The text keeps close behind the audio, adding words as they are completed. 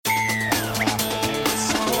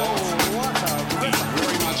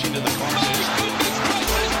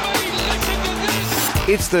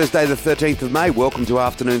It's Thursday the 13th of May. Welcome to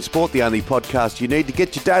Afternoon Sport, the only podcast you need to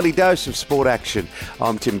get your daily dose of sport action.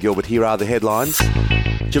 I'm Tim Gilbert. Here are the headlines.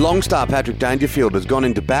 Geelong star Patrick Dangerfield has gone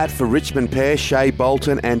into bat for Richmond pair Shea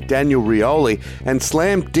Bolton and Daniel Rioli and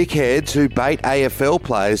slammed dickheads who bait AFL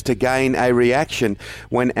players to gain a reaction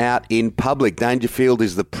when out in public. Dangerfield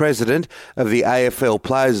is the president of the AFL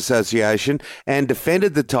Players Association and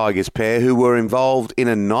defended the Tigers pair who were involved in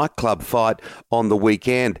a nightclub fight on the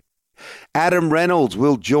weekend. Adam Reynolds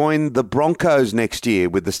will join the Broncos next year,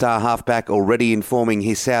 with the star halfback already informing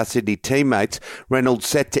his South Sydney teammates. Reynolds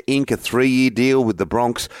set to ink a 3-year deal with the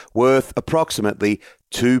Bronx worth approximately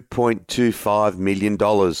 $2.25 million.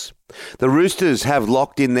 The Roosters have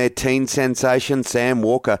locked in their teen sensation Sam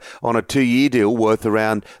Walker on a 2-year deal worth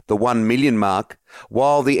around the $1 million mark,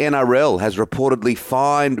 while the NRL has reportedly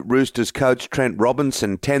fined Roosters coach Trent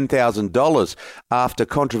Robinson $10,000 after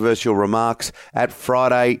controversial remarks at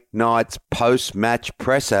Friday night's post-match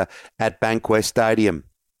presser at Bankwest Stadium.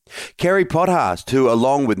 Kerry Pothast, who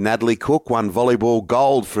along with Natalie Cook won volleyball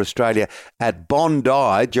gold for Australia at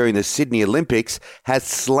Bondi during the Sydney Olympics, has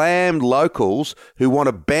slammed locals who want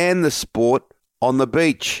to ban the sport on the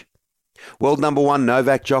beach. World number one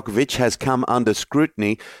Novak Djokovic has come under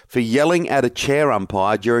scrutiny for yelling at a chair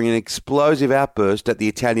umpire during an explosive outburst at the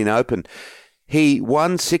Italian Open. He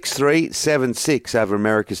won 6-3, 7-6 over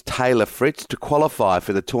America's Taylor Fritz to qualify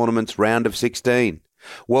for the tournament's round of 16.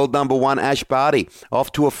 World number one Ash Barty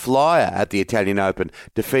off to a flyer at the Italian Open,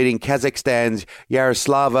 defeating Kazakhstan's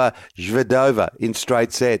Yaroslava Zhvedova in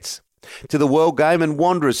straight sets. To the World Game, and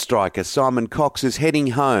Wanderers striker Simon Cox is heading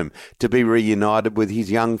home to be reunited with his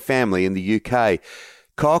young family in the UK.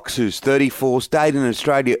 Cox, who's 34, stayed in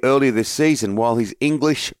Australia earlier this season while his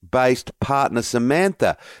English-based partner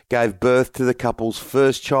Samantha gave birth to the couple's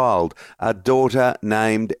first child, a daughter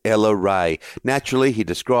named Ella Ray. Naturally, he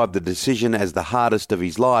described the decision as the hardest of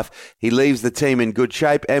his life. He leaves the team in good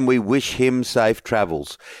shape and we wish him safe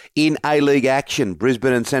travels. In A-League action,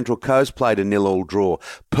 Brisbane and Central Coast played a 0-0 draw.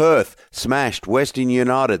 Perth smashed Western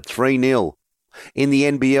United 3-0. In the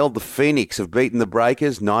NBL, the Phoenix have beaten the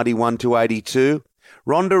Breakers 91-82.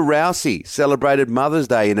 Ronda Rousey celebrated Mother's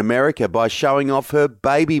Day in America by showing off her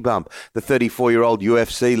baby bump. The 34-year-old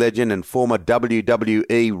UFC legend and former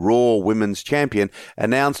WWE Raw Women's Champion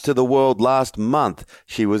announced to the world last month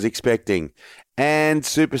she was expecting. And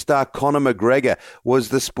superstar Conor McGregor was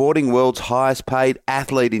the sporting world's highest paid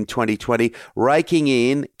athlete in 2020, raking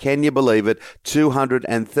in, can you believe it,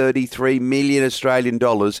 233 million Australian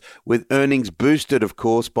dollars, with earnings boosted, of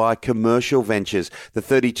course, by commercial ventures. The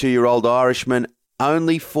 32-year-old Irishman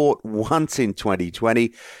only fought once in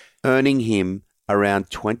 2020, earning him around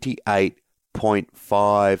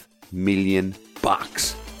 $28.5 million.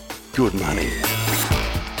 Good money.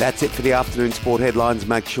 That's it for the afternoon sport headlines.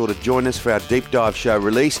 Make sure to join us for our deep dive show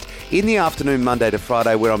released in the afternoon Monday to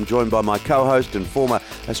Friday, where I'm joined by my co-host and former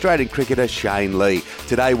Australian cricketer Shane Lee.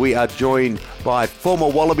 Today we are joined by former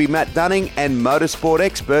Wallaby Matt Dunning and motorsport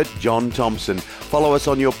expert John Thompson. Follow us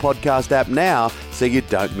on your podcast app now so you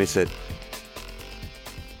don't miss it.